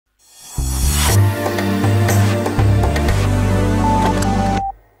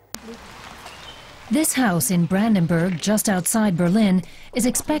This house in Brandenburg, just outside Berlin, is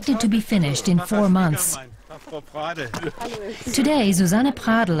expected to be finished in 4 months. Today, Susanne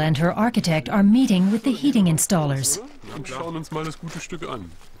Pradl and her architect are meeting with the heating installers.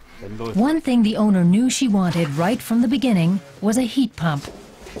 One thing the owner knew she wanted right from the beginning was a heat pump.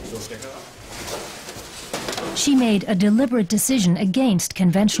 She made a deliberate decision against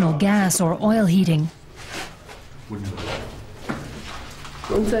conventional gas or oil heating.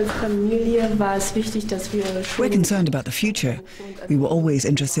 We're concerned about the future. We were always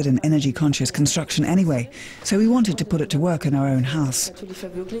interested in energy-conscious construction anyway, so we wanted to put it to work in our own house.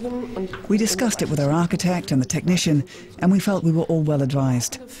 We discussed it with our architect and the technician, and we felt we were all well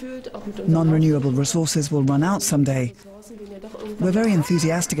advised. Non-renewable resources will run out someday. We're very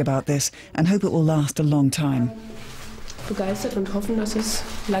enthusiastic about this and hope it will last a long time.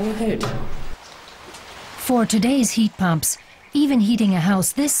 For today's heat pumps, even heating a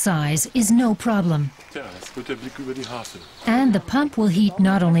house this size is no problem. And the pump will heat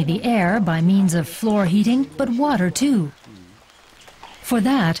not only the air by means of floor heating, but water too. For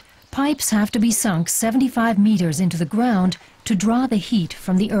that, pipes have to be sunk 75 meters into the ground to draw the heat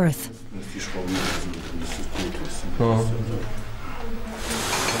from the earth.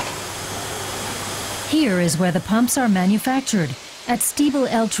 Here is where the pumps are manufactured, at Stiebel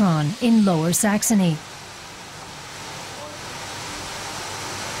Eltron in Lower Saxony.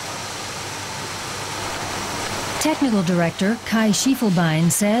 Technical director Kai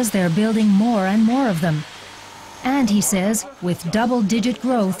Schiefelbein says they're building more and more of them. And he says, with double-digit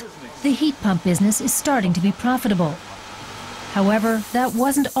growth, the heat pump business is starting to be profitable. However, that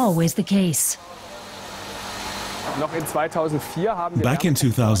wasn't always the case. Back in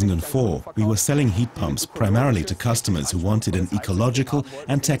 2004, we were selling heat pumps primarily to customers who wanted an ecological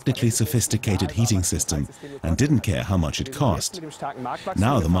and technically sophisticated heating system and didn't care how much it cost.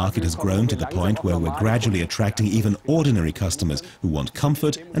 Now the market has grown to the point where we're gradually attracting even ordinary customers who want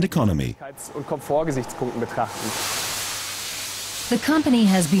comfort and economy. The company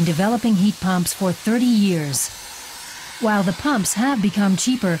has been developing heat pumps for 30 years. While the pumps have become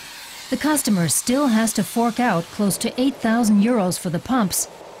cheaper, the customer still has to fork out close to 8,000 euros for the pumps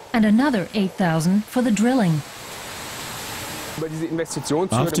and another 8,000 for the drilling.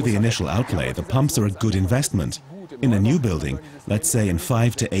 After the initial outlay, the pumps are a good investment. In a new building, let's say in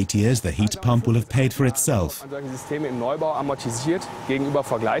 5 to 8 years, the heat pump will have paid for itself. And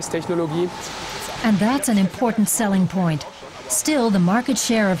that's an important selling point. Still, the market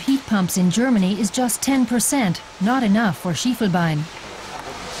share of heat pumps in Germany is just 10%, not enough for Schiefelbein.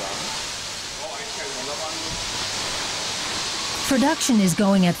 Production is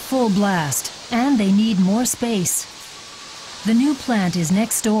going at full blast, and they need more space. The new plant is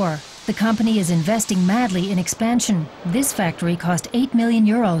next door. The company is investing madly in expansion. This factory cost 8 million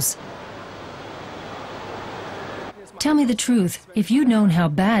euros. Tell me the truth, if you'd known how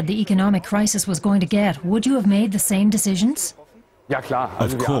bad the economic crisis was going to get, would you have made the same decisions?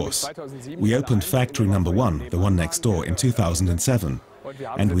 Of course. We opened factory number 1, the one next door, in 2007.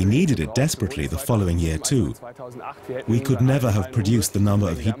 And we needed it desperately the following year too. We could never have produced the number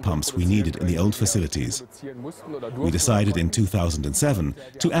of heat pumps we needed in the old facilities. We decided in 2007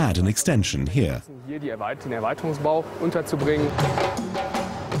 to add an extension here. The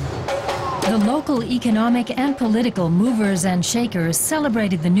local economic and political movers and shakers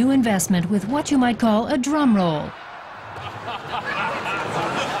celebrated the new investment with what you might call a drum roll.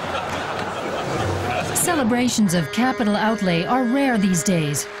 Celebrations of capital outlay are rare these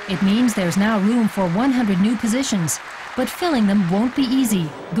days. It means there's now room for 100 new positions, but filling them won't be easy.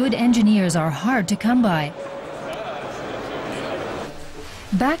 Good engineers are hard to come by.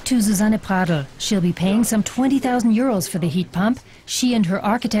 Back to Susanne Pradl. She'll be paying some 20,000 euros for the heat pump. She and her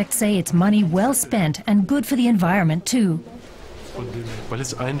architect say it's money well spent and good for the environment too.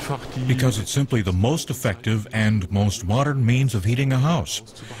 Because it's simply the most effective and most modern means of heating a house.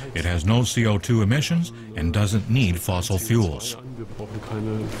 It has no CO2 emissions and doesn't need fossil fuels.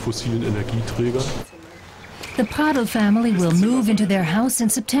 The Pradl family will move into their house in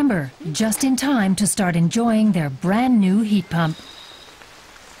September, just in time to start enjoying their brand new heat pump.